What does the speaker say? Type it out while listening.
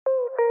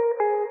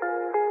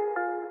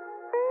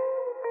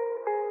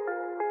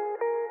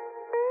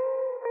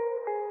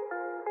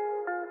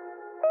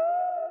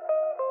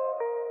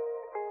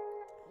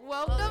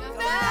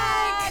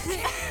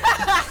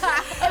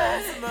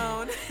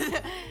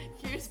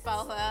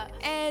Paola.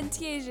 And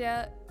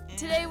Tiaja.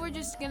 Today we're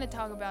just gonna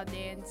talk about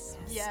dance.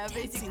 Yeah,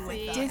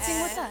 basically.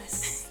 Dancing with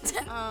us.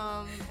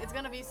 It's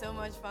gonna be so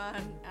much fun,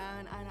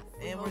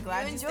 and we're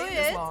glad you stayed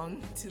this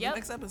long to the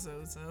next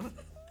episode. So.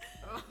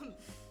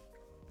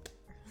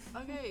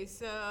 Okay,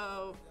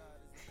 so.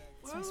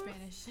 It's my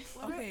Spanish.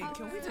 Okay,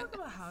 can we talk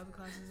about how the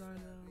classes are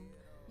though?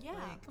 Yeah,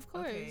 of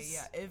course. Okay,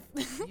 yeah. If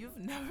you've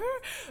never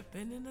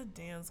been in a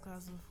dance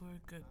class before,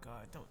 good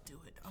God, don't do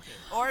it. Okay,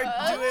 or do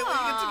it when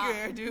you get to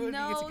Grier. Do it when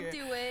you get to Grier.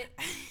 Do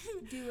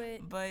it. Do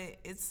it. But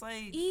it's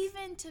like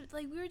even to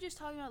like we were just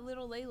talking about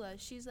little Layla.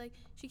 She's like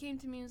she came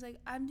to me and was like,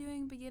 I'm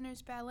doing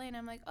beginner's ballet, and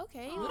I'm like,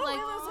 okay. Little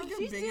Layla's like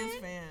your biggest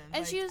fan.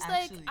 And she was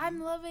actually. Like, I'm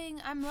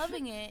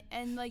loving it,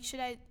 and like should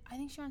I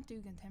think she wants to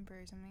do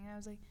contemporary or something. And I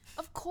was like,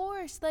 of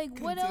course. Like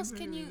what else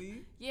can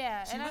you?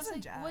 Yeah. She and I was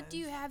like, jazz. What do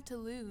you have to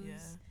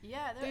lose?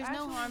 Yeah. There's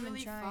no harm in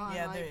really trying. Fun.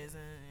 Yeah, like, there isn't.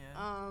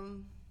 Yeah.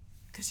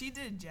 Cause she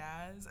did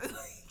jazz.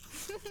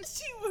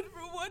 She went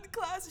for one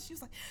class and she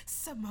was like,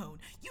 Simone,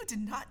 you did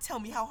not tell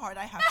me how hard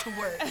I have to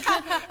work.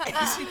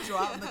 And she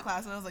dropped the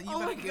class and I was like, you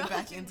better get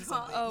back into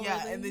something.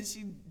 Really? And then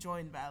she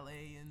joined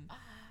ballet and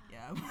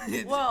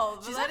yeah. Well,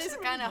 that is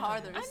kind of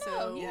harder. I know,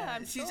 so yeah,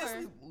 I'm she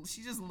sure.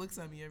 she just looks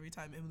at me every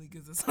time Emily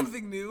gives us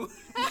something new.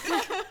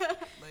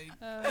 Like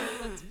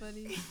that's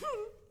funny.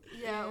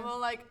 Yeah, well,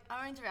 like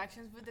our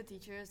interactions with the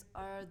teachers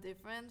are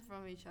different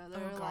from each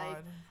other. Oh God,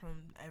 like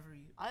from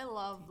every. I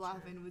love teacher.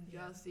 laughing with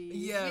Jossie.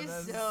 Yeah,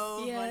 she's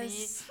so funny.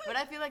 Yes. But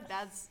I feel like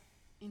that's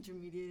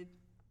intermediate.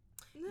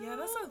 Yeah,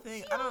 that's the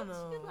thing. I don't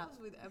know. She laughs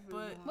with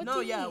everyone. But What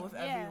do you mean? with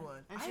Yeah.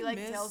 everyone. And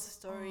she tells a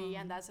story,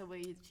 and that's the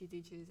way she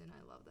teaches, and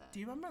I love that. Do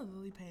you remember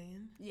Lily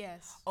Payne?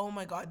 Yes. Oh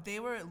my God,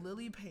 they were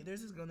Lily Payne.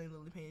 There's this girl named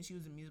Lily Payne. She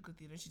was in musical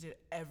theater. She did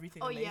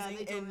everything amazing. Yeah,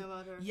 they told and me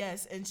about her.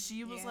 Yes, and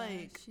she was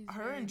like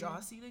her and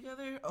Jossie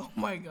together. Oh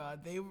my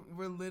God, they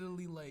were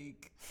literally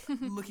like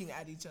looking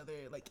at each other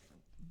like.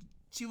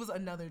 She was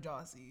another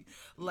Jossie.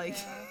 Like,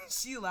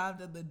 she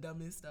laughed at the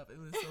dumbest stuff. It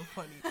was so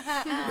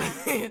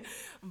funny.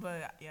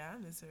 But, yeah, I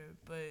miss her.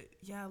 But,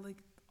 yeah, like,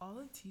 all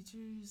the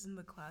teachers in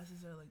the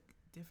classes are, like,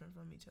 different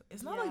from each other.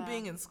 It's not like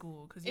being in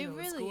school. Because, you know,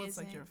 really in school, it's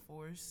isn't. like you're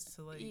forced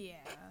to, like... Yeah.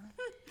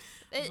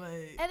 But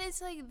and it's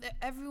like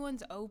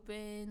everyone's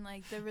open.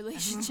 Like, the everyone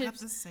relationships... have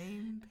the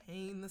same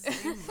pain, the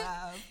same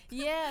laugh.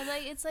 Yeah,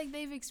 like, it's like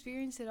they've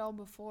experienced it all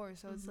before.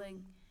 So it's like...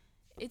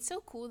 It's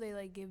so cool they,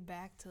 like, give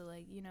back to,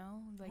 like, you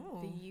know, like,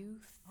 the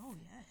youth. Oh,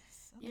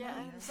 yes. Okay. Yeah,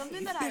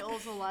 something that I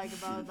also like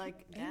about,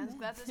 like, dance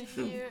classes in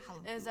here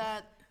is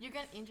that you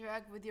can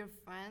interact with your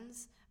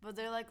friends, but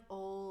they're, like,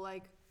 all,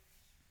 like,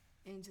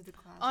 into the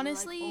class.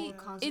 Honestly,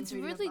 like, it's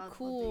really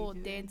cool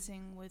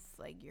dancing with,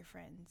 like, your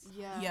friends.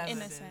 Yeah. In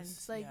a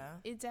sense. Like,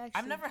 it's actually...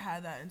 I've never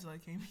had that until I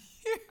came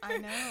here. I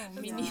know.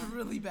 It's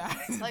really bad,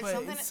 like,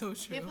 but it's so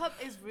true. Hip-hop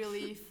is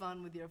really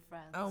fun with your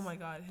friends. Oh, my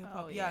God.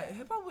 Hip-hop.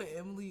 Hip-hop with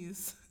Emily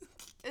is...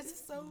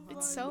 It's so fun.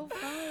 It's so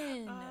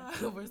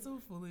fun. We're so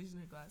foolish in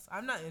her class.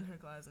 I'm not in her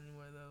class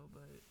anymore though,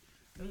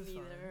 but me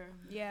neither.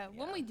 Yeah,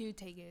 when we do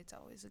take it, it's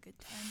always a good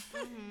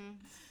time.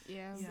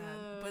 Yeah.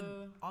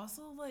 But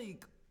also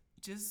like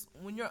just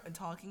when you're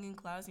talking in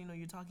class, you know,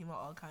 you're talking about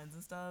all kinds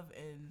of stuff,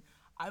 and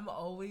I'm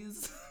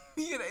always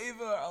me and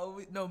Ava are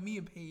always me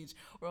and Paige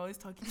we're always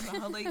talking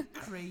about how like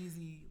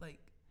crazy like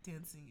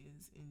dancing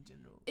is in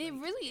general. It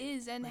really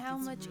is, and like, how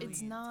it's much really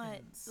it's not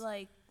intense.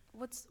 like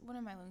what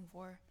am I looking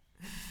for?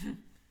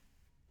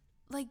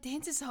 Like,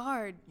 dance is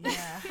hard.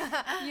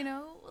 Yeah. You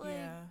know, like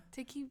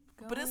to keep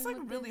going. But it's like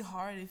with really this.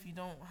 hard if you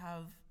don't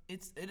have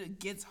it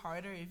gets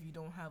harder if you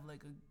don't have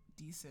like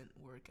a decent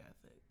work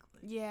ethic.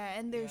 Like, yeah,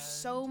 and there's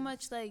so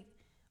much like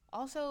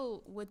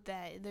also with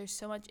that there's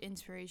so much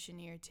inspiration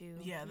here too.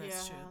 Yeah,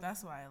 that's true.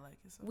 That's why I like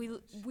it so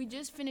much. We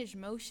just finished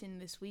Motion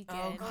this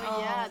weekend. Oh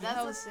yeah,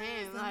 that's the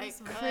same.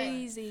 Like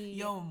crazy.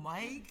 Yo,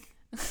 Mike.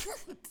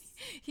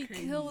 He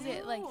killed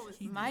it. Like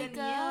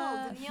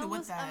Micah. Danielle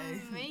was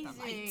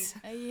amazing.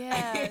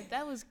 Yeah,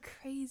 that was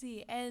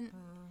crazy. And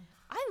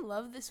I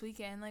love this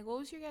weekend. Like, what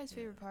was your guys'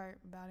 favorite part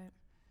about it?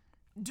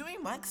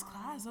 Doing Mike's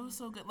class, that was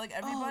so good. Like,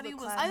 everybody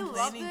was I loved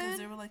complaining because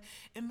they were like,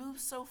 it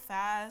moves so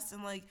fast,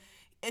 and like,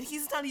 and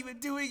he's not even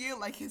doing it.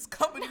 Like, his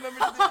company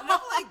members are doing it. And I'm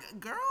like,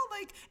 girl,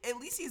 like, at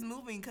least he's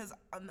moving, because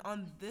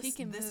on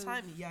this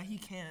time, yeah, he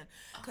can.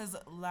 Because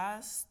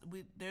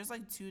there's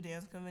like 2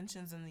 dance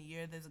conventions in the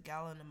year. There's a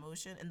gala and a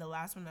motion, and the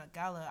last one at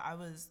gala,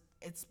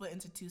 it's split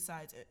into 2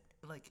 sides,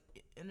 like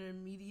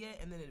intermediate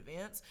and then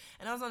advanced,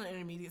 and I was on the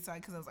intermediate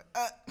side because I was like,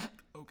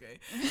 okay.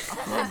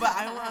 But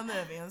I went on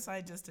the advanced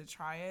side just to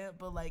try it,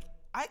 but like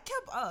I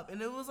kept up,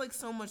 and it was like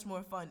so much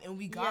more fun, and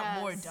we got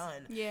more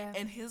done. Yeah.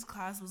 And his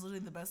class was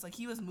literally the best. Like,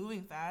 he was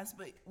moving fast,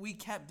 but we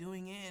kept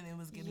doing it, and it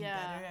was getting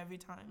better every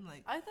time.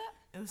 Like, I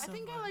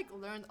think I like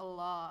learned a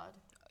lot.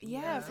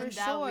 Yeah, for that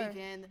sure.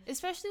 Weekend.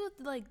 Especially with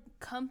like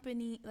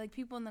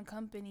people in the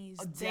companies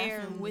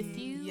there with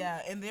you.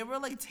 Yeah, and they were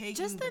like taking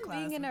just them the class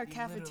being in our with you,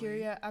 cafeteria.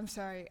 literally. I'm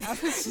sorry, I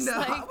was just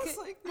I was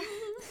like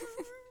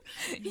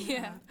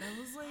Yeah. That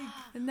was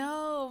like...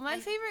 No, my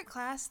favorite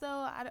class,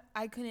 though,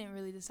 I couldn't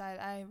really decide.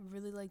 I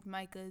really liked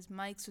Micah's.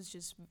 Mike's was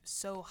just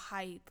so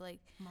hype. Like,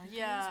 Micah's?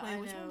 Yeah, Wait, I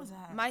which know. one was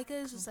that?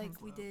 Micah's was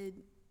like, we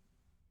did...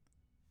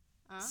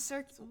 Huh?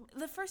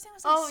 The first thing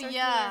was like circular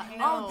hair.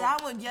 Oh,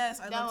 that one, yes.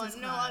 I That love one. this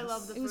No, class. I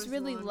love the It was first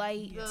really one.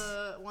 light.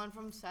 The one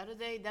from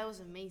Saturday, that was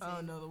amazing.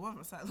 Oh, no, the one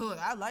from Saturday. Look,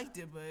 I liked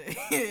it, but...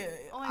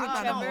 Oh my I'm God,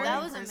 not a no, morning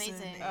that was person,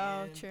 amazing.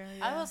 Oh, and true.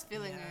 I Yeah. was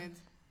feeling Yeah. it.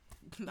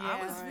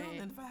 I was right. feeling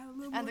it if I had a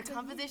little And more the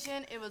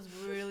competition, it was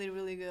really,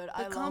 really good. The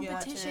I loved watching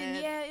competition,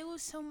 it. yeah, it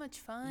was so much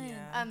fun.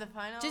 Yeah. And the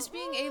final. Just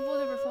being able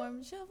to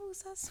perform, J'avoue,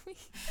 ça sweet.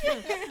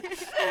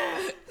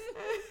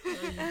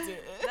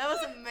 That was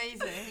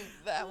amazing.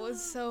 That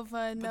was so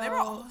fun. But no. they were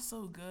all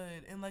so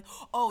good. And like,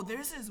 oh,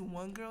 there's this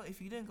one girl,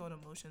 if you didn't go to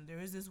Motion, there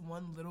is this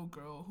one little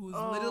girl who's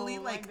literally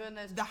Oh my like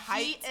goodness. the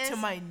height She to is-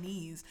 my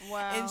knees.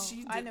 Wow. And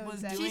she I know was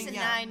exactly. doing She's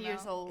yeah. 9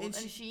 years old, And and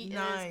she's she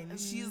 9.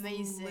 is She's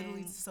amazing.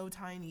 literally so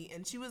tiny.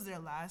 And she was there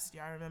last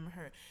year, I remember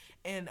her.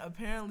 And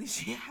apparently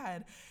she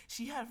had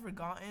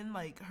forgotten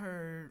like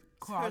her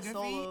choreography.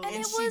 solo. And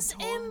it she was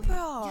totally-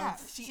 improv. Yeah,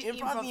 she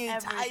improv the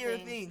entire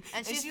everything. thing.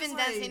 And she's she's been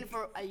like, dancing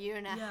for a year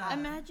and a Yeah. half.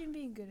 Imagine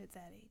being good at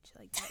that age,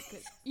 like that good.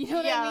 You know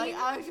what yeah, I mean?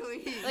 like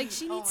actually. Like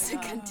she Oh needs my to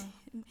God.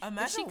 continue.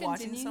 Imagine she watching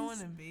continues- someone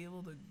and be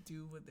able to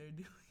do what they're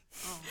doing.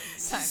 Oh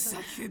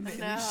Sucking my the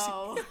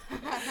God.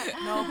 energy.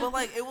 No. No, but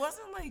like it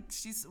wasn't like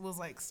she was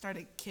like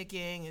started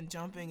kicking and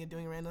jumping and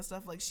doing random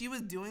stuff. Like she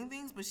was doing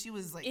things, but she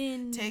was like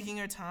taking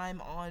her time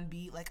on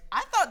beat. Like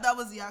I thought that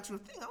was the actual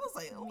thing. I was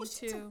like, oh, Me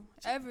she too.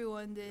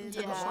 Everyone did.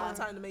 took a Yeah. long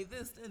time to make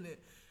this, didn't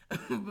it?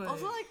 But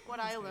Also, like what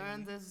I it's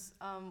learned crazy. this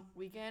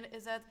weekend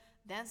is that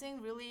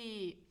dancing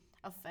really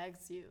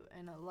affects you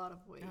in a lot of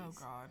ways. Oh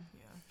God,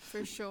 yeah.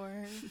 For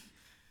sure.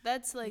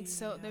 That's like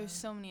so. Yeah. There's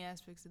so many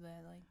aspects of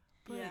that. Like.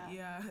 But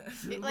yeah,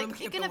 It, Let me like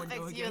hit it can the window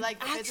affect you again. like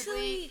Actually-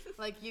 physically,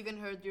 like you can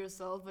hurt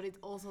yourself, but it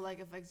also like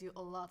affects you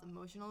a lot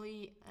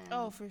emotionally. And,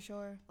 Oh, for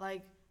sure.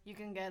 like you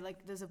can get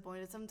like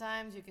disappointed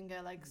sometimes. You can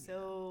get like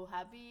so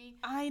happy.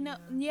 I know.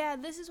 Yeah,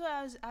 this is what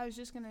I was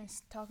just gonna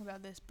talk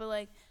about this, but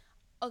like,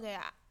 okay,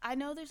 I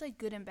know there's like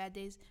good and bad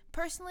days.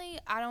 Personally,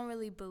 I don't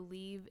really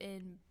believe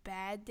in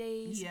bad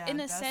days Yeah, in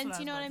a that's sense. what I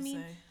You know was what I about to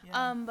mean? say.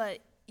 Yeah. But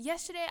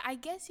yesterday, I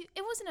guess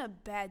it wasn't a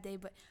bad day,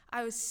 but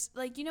I was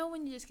like, you know,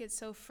 when you just get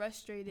so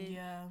frustrated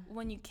Yeah.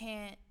 when you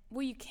can't.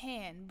 Well, you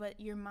can, but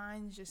your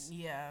mind's just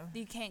Yeah.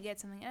 you can't get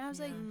something. And I was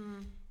like,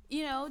 Mm-hmm.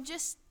 you know,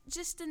 just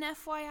an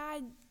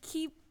FYI,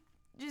 keep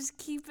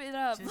it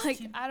up. Just like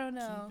keep- I don't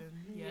know.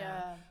 Keep it,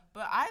 Yeah.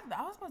 But I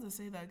was about to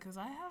say that because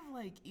I have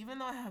like, even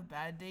though I have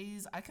bad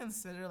days, I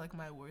consider like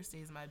my worst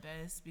days my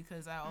best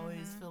because I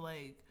always feel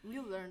like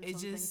You learn it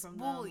something just from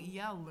well them.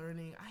 yeah,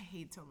 learning. I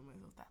hate telling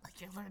myself that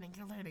like you're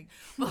learning,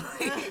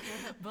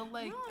 but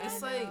like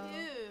it's like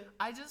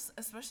I just,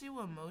 especially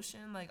with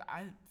motion, like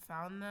I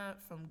found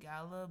that from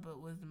Gala,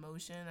 but with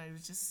motion I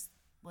was just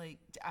like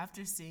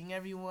after seeing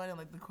everyone and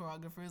like the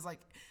choreographers like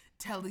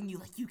telling you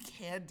like you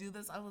can't do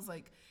this, I was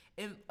like,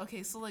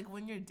 okay, so like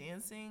when you're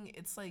dancing,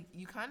 it's like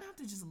you kind of have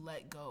to just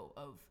let go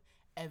of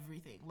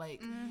everything,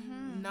 like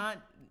not,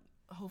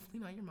 hopefully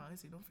not your mind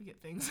so you don't forget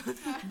things,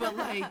 but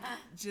like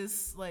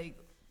just like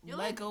You're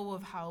let like- go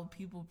of how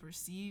people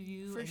perceive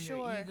you For and sure.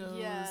 your egos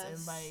Yes.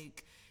 and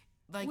like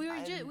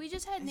We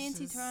just had it's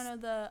Nancy just- Toronto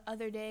the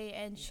other day,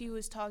 and she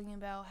was talking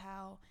about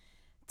how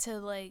to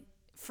like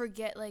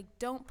forget, like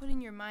don't put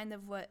in your mind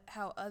of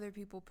how other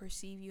people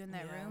perceive you in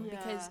that Yeah. room,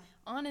 because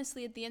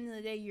honestly at the end of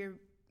the day you're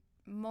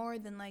more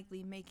than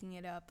likely making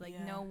it up. Like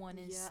Yeah. no one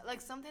is. Yeah, like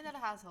something that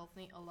has helped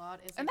me a lot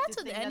is And like, that's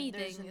to with think that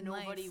anything there's in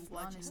nobody life,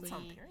 watching honestly. That's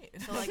on me.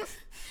 period. So like,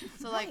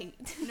 so like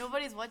Right.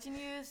 nobody's watching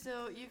you,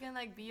 so you can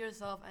like be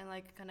yourself and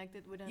like connect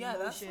it with an Yeah,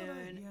 that's emotion. what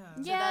I, yeah.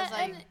 So Yeah, that's,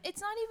 like- and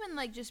it's not even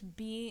like just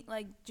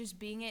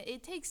being it.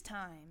 It takes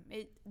time.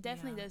 It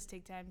definitely Yeah. does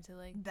take time to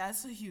like.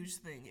 That's a huge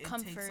thing. It takes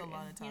Comfort a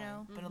lot of and, time, you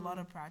know? but a lot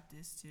of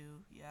practice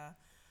too. Yeah,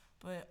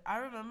 but I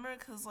remember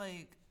because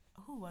like,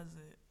 who was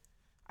it?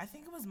 I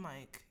think it was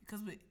Mike.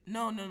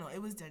 No, it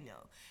was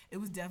Danielle. It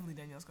was definitely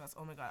Danielle's class.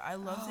 Oh my God, I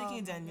love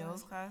taking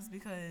Danielle's class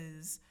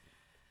because,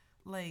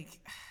 like,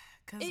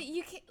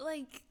 You can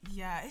like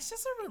yeah, it's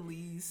just a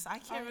release. I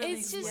can't really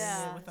It's explain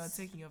just- it without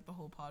taking up the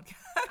whole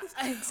podcast.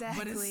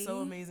 exactly. But it's so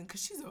amazing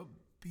because she's a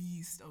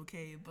beast,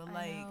 okay? But I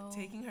like know.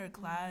 taking her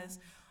class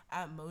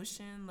at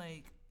Motion,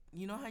 like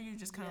you know how you're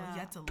just kind of like, you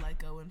Yeah. have to let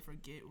go and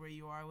forget where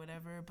you are,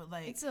 whatever. But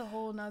like It's a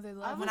whole nother I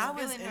level. was when I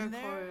was feeling in her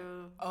there,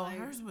 choreo, oh like,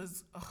 hers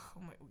was oh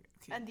my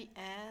okay. and the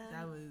end.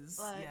 That was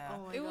like, yeah.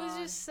 Oh my It was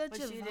God. just such what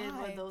a she did with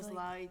vibe, those like-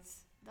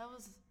 lights. That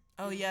was.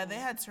 Oh yeah, they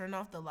beautiful. had turned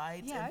off the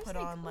lights Yeah, I and was put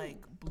like, on ooh.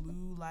 like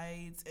blue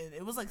lights, and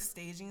it was like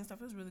staging and stuff.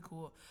 It was really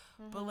cool.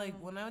 But like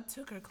when I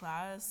took her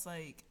class,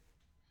 like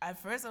at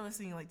first I was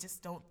thinking like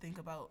just don't think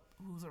about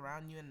who's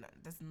around you, and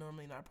that's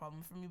normally not a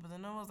problem for me. But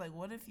then I was like,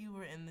 what if you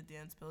were in the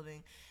dance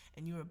building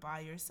and you were by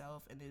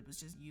yourself and it was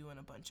just you and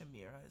a bunch of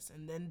mirrors?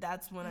 And then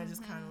that's when I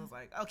just kind of was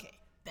like, okay,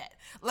 bet.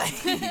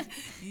 Like,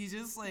 you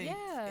just, like,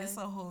 it's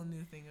a whole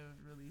new thing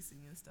of releasing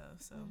and stuff.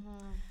 So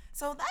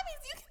so that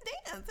means you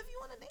can dance if you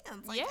want to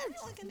dance. Like,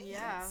 everyone can dance.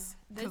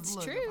 Yeah, that's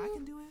true. If I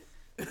can do it.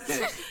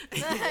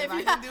 If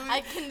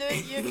I can do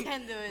it, you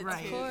can do it.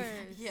 Right. Of course.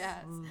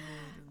 Yes.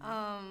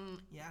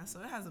 Yeah,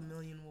 so it has a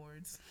million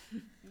words.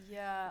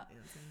 Yeah.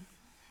 Dancing.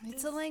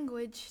 It's a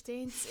language.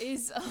 Dance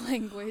is a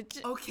language.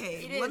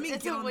 Okay, let me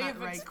get on that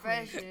right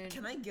expression. quick.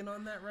 Can I get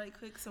on that right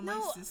quick? So No.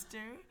 my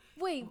sister.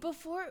 Wait,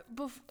 before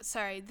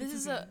sorry, this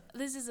is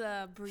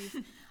a brief.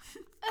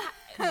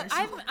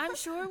 I'm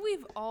sure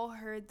we've all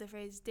heard the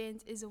phrase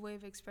dance is a way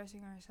of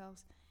expressing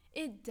ourselves.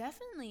 It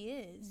definitely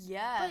is.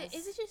 Yes. But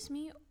is it just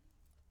me,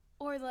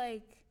 or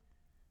like,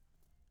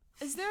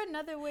 is there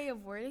another way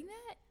of wording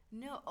that?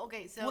 No.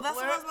 Okay. So Well, that's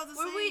what I was about to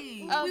say.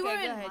 We were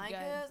in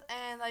Micah's,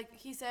 and like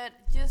he said,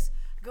 just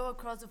go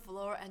across the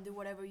floor and do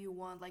whatever you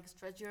want, like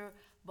stretch your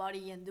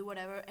body and do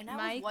whatever. And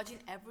I was watching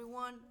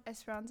everyone.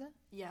 Esperanza?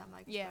 Yeah,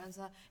 Mike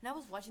Esperanza. And I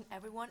was watching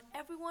everyone.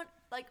 Everyone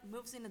like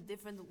moves in a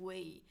different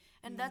way,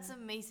 and that's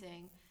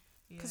amazing.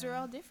 Because we're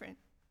all different.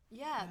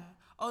 Yeah.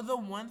 Oh, the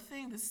one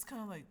thing, this is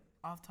kind of like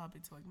off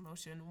topic to like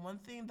motion. One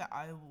thing that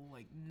I will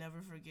like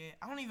never forget.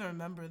 I don't even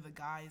remember the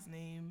guy's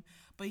name,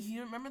 but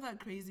remember that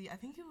crazy. I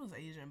think he was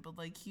Asian, but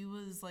like he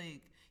was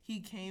like. He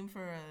came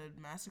for a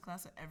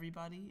masterclass at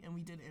everybody, and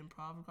we did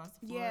improv across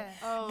the floor. Yeah.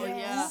 Oh, and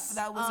yeah.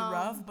 That was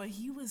rough, but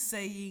he was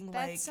saying,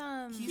 like... He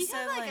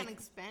said, like, an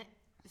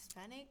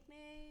Hispanic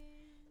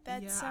name?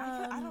 That's,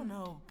 I don't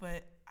know,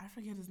 but I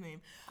forget his name.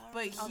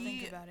 But I'll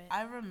think about it.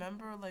 I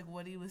remember, like,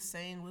 what he was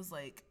saying was,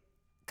 like...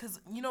 Because,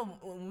 you know,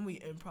 when we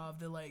improv,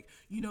 they're like,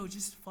 you know,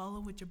 just follow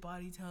what your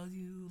body tells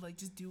you. Like,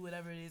 just do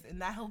whatever it is.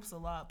 And that helps a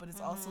lot. But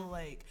it's also,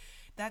 like...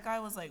 That guy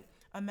was like,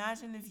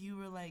 imagine if you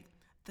were, like...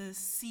 the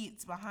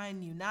seats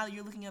behind you. Now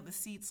you're looking at the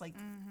seats, like,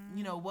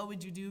 you know, what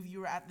would you do if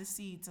you were at the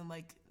seats? And,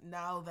 like,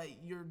 now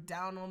that you're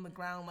down on the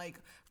ground, like,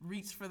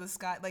 reach for the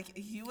sky. Like,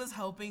 he was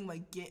helping,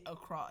 like, get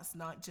across.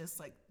 Not just,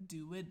 like,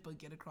 do it, but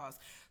get across.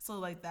 So,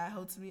 like, that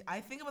helps me. I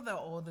think about that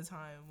all the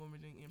time when we're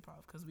doing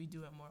improv because we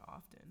do it more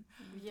often.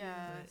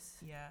 Yes.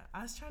 But, yeah.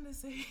 I was trying to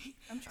say...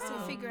 I'm trying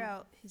to figure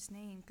out his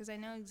name because I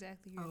know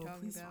exactly who you're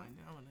talking please about. Find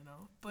it. I want to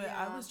know. But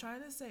I was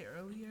trying to say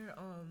earlier,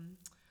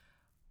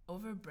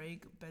 over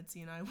break,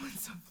 Betsy and I went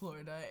to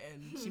Florida,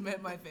 and she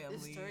met my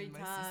family and my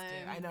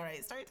sister. I know,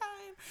 right? Story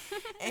time.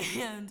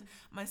 And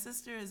my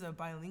sister is a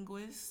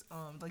bilingualist.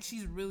 Like,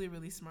 she's really,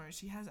 really smart.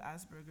 She has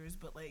Asperger's,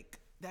 but, like,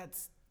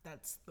 that's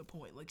the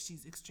point. Like,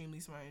 she's extremely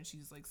smart, and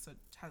she's, like,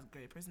 has a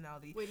great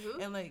personality. Wait,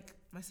 who? And, like,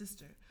 my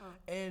sister. Oh.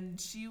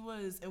 And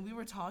we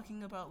were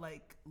talking about,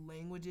 like,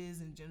 languages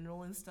in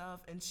general and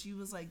stuff, and she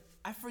was, like,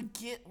 I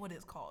forget what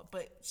it's called,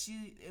 but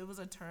it was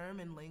a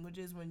term in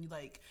languages when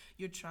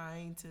you're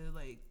trying to,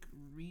 like,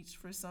 reach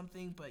for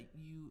something, but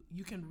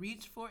you can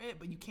reach for it,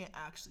 but you can't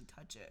actually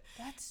touch it.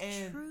 That's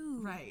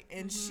true. Right.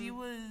 And she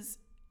was...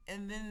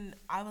 And then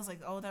I was like,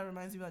 oh, that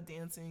reminds me about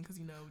dancing because,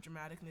 you know,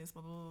 dramaticness,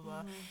 blah, blah, blah,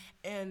 blah.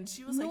 And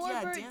she was Norbert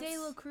like, yeah, dance. de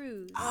la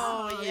Cruz.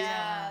 Oh,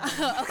 yeah.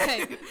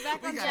 Okay,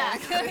 back on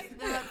track.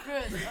 De la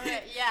Cruz.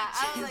 Okay, yeah.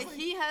 I was like,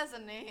 he has a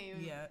name.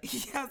 Yeah,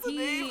 he has a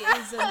name.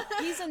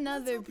 He's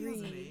another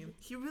breed.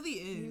 He really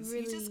is.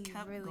 He just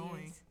kept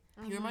going.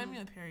 He reminded me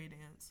of Perry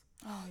Dance.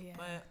 Oh, yeah.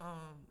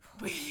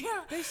 But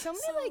yeah. There's so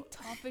many, like,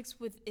 topics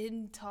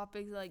within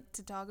topics, like,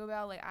 to talk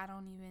about. Like, I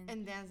don't even...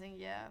 And dancing,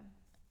 yeah.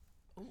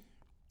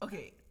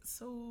 Okay,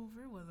 so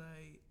where was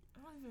I?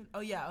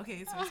 Oh yeah,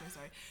 okay,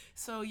 sorry.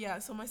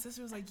 So my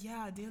sister was like,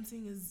 yeah,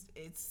 dancing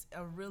it's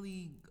a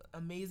really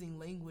amazing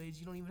language.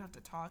 You don't even have to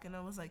talk. And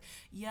I was like,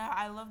 yeah,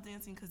 I love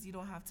dancing because you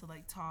don't have to,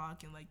 like,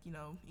 talk and, like, you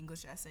know,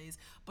 English essays.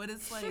 But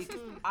it's like,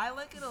 I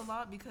like it a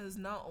lot because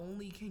not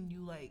only can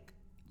you, like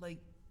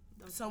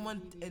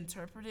someone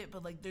interpret it,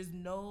 but, like, there's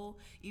no,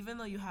 even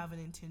though you have an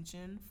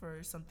intention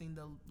for something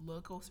to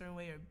look a certain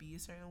way or be a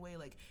certain way,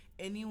 like,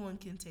 anyone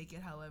can take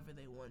it however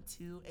they want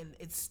to, and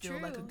it's still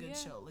like a good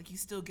show. Like, you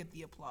still get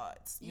the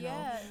applause, you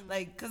know,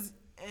 like,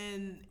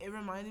 and it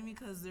reminded me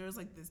because there was,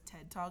 like, this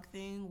TED Talk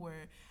thing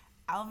where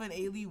Alvin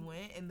Ailey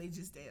went and they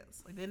just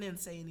danced. Like, they didn't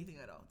say anything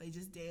at all. They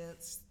just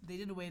danced. They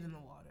did wade in the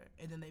water,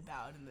 and then they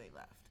bowed and they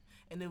left.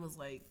 And it was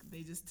like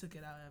they just took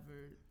it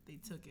however they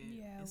took it.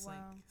 Yeah, it's like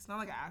it's not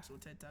like an actual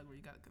TED Talk where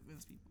you gotta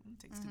convince people.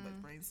 It takes too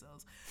much brain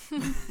cells.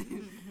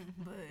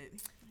 But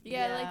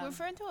like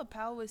referring to what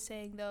Paola was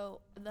saying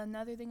though,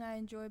 another thing I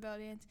enjoy about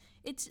dance,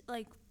 it's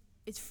like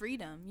it's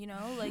freedom, you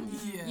know? Like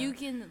you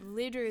can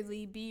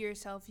literally be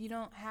yourself. You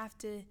don't have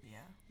to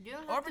You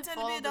don't have to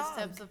follow the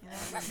steps of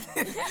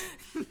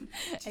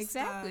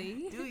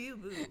exactly. Do you,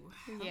 boo?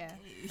 Yeah.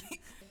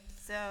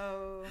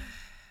 So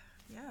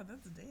yeah,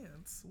 that's a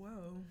dance.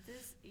 Whoa.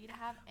 Does it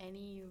have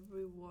any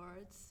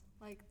rewards?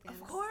 Like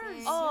dancing? Of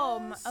course.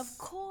 Oh, of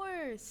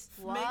course.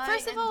 Why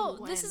First of all,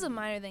 when? this is a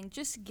minor thing.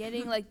 Just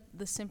getting like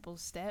the simple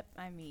step.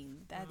 I mean,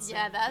 that's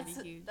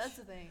huge. That's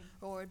the thing.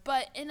 Reward.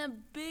 But in a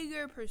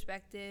bigger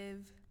perspective,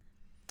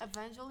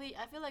 eventually,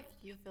 I feel like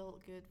you feel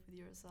good with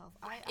yourself.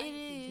 I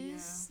it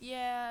is.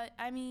 Yeah.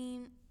 I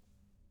mean,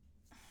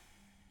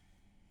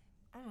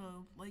 I don't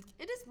know, like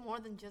it is more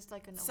than just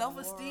like an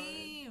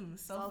self-esteem.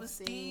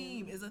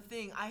 Self-esteem is a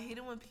thing. I hate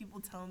it when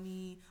people tell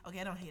me, okay,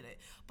 I don't hate it,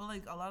 but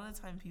like a lot of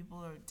the time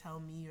people tell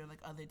me or like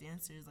other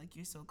dancers like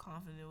you're so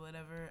confident,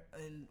 whatever.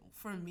 And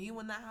for me,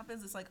 when that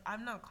happens, it's like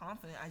I'm not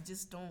confident. I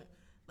just don't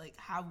like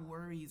have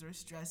worries or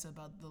stress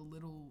about the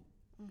little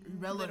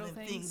relevant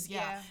things.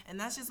 Yeah. And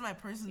that's just my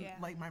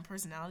like my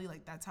personality,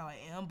 like that's how I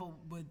am. But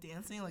with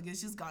dancing, like it's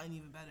just gotten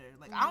even better.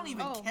 Like I don't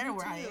even care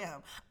where I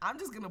am. I'm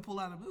just gonna pull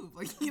out a move,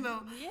 like, you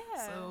know.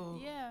 So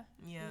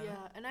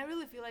and I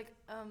really feel like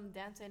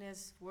dancing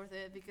is worth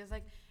it because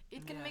like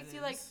it can make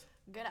you like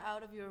get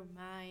out of your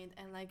mind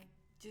and like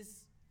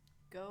just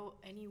go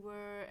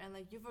anywhere and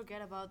like you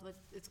forget about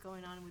what's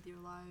going on with your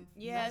life.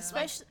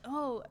 Especially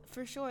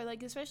for sure,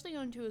 like especially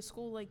going to a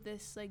school like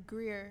this, like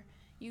Grier.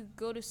 You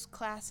go to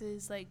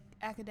classes, like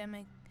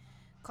academic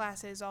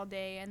classes all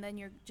day, and then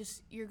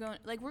you're going,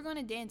 like we're going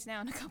to dance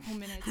now in a couple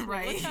minutes.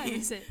 Right. What time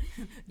is it?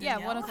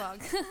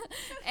 1:00.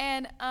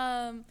 And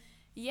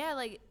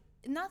like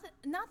not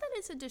that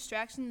it's a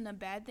distraction and a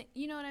bad thing,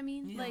 you know what I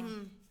mean? Like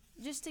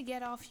just to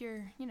get off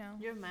your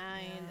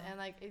mind and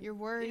like your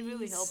worries. It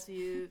really helps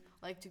you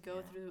like to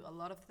go through a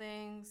lot of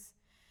things.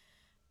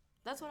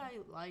 That's what I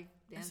like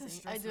dancing.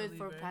 I do it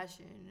for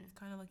passion. It's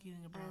kind of like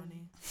eating a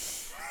brownie.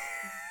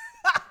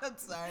 I'm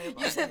sorry.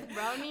 You said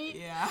brownie?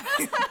 Yeah.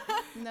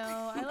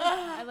 No,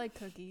 I like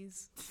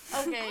cookies.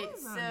 Okay,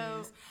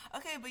 so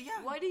but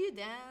why do you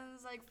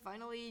dance? Like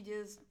finally,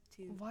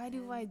 why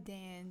do I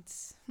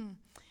dance?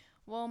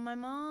 Well, my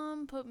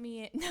mom put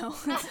me in. No,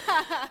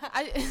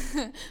 I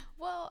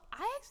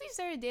actually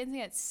started dancing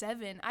at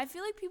 7. I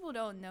feel like people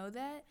don't know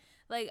that.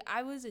 Like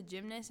I was a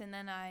gymnast, and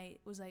then I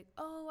was like,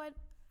 oh,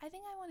 I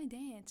think I want to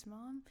dance,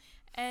 Mom,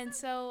 and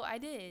so I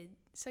did.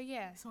 So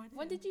yeah.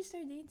 When did you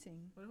start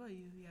dancing? What about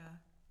you? Yeah.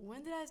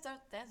 When did I start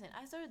dancing?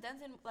 I started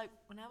dancing like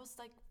when I was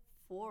like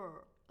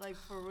 4, like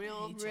for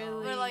real.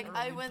 Really? But like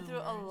I went through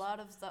a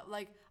lot of stuff.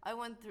 Like I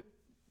went through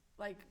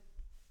like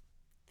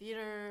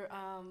theater,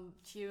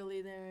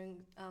 cheerleading,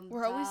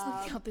 we're always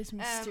looking out this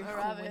mystical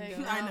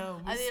window. I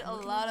know. I did a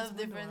lot of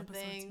different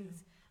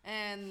things,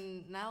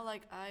 and now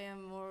like I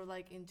am more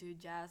like into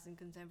jazz and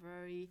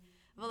contemporary.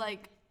 But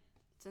like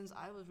since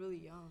I was really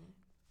young,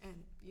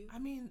 and you? I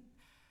mean.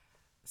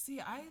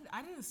 See,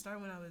 I didn't start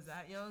when I was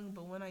that young,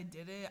 but when I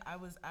did it, I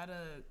was at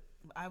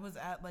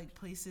like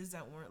places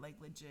that weren't like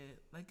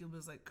legit, like it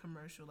was like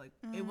commercial, like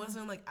it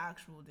wasn't like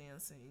actual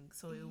dancing,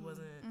 so it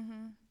wasn't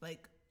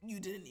like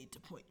you didn't need to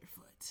point your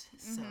foot.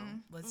 So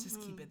let's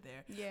just keep it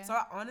there. Yeah. So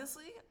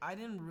I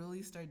didn't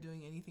really start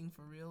doing anything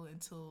for real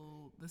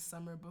until the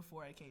summer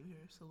before I came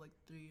here. So like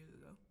 3 years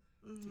ago,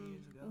 2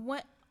 years ago.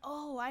 What?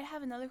 Oh, I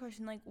have another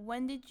question. Like,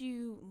 when did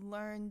you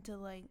learn to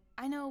like?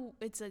 I know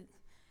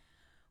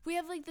we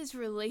have like this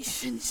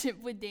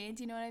relationship with dance,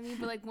 you know what I mean?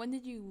 But like, when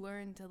did you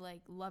learn to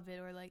like love it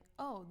or like,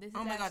 oh, this is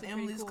actually pretty cool? Oh my God,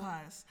 Emily's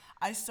class.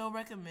 I so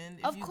recommend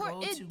if you go to Of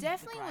course, it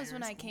definitely was when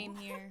Grier I came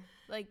here.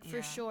 Like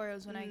for sure, it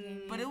was when I came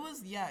here. But it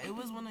was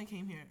when I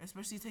came here,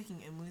 especially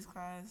taking Emily's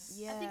class.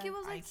 Yeah, I think it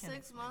was like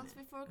 6 months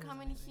before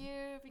coming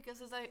here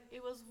because it's like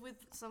it was with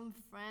some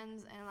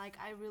friends and like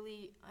I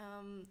really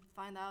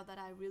find out that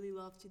I really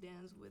love to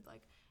dance with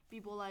like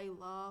people I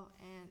love,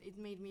 and it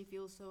made me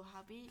feel so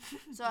happy.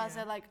 So I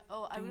said like,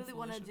 oh, I really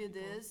want to do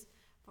this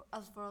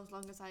for as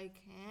long as I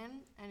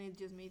can, and it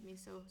just made me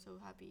so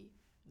happy.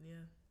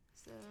 Yeah.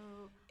 So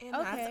and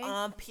that's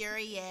on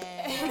period.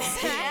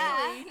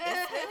 Yeah.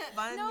 It's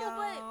fun,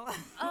 no,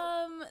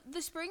 but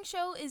the spring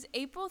show is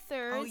April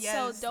 3rd, oh, yes.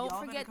 so don't Y'all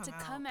forget to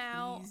come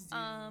out.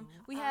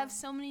 We have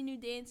so many new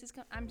dances.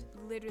 I'm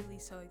literally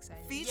so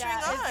excited. Featuring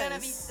us. It's gonna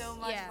be so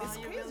much fun. It's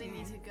you crazy. really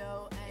need to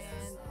go,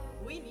 and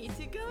we need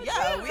to go. Yeah,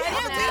 too, we right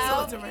have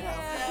now. a dance right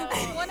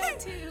now. 1 or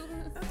 2.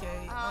 Okay.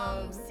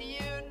 See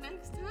you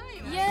next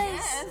time.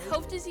 Yes.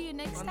 Hope to see you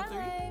next 1 to 3.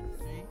 time.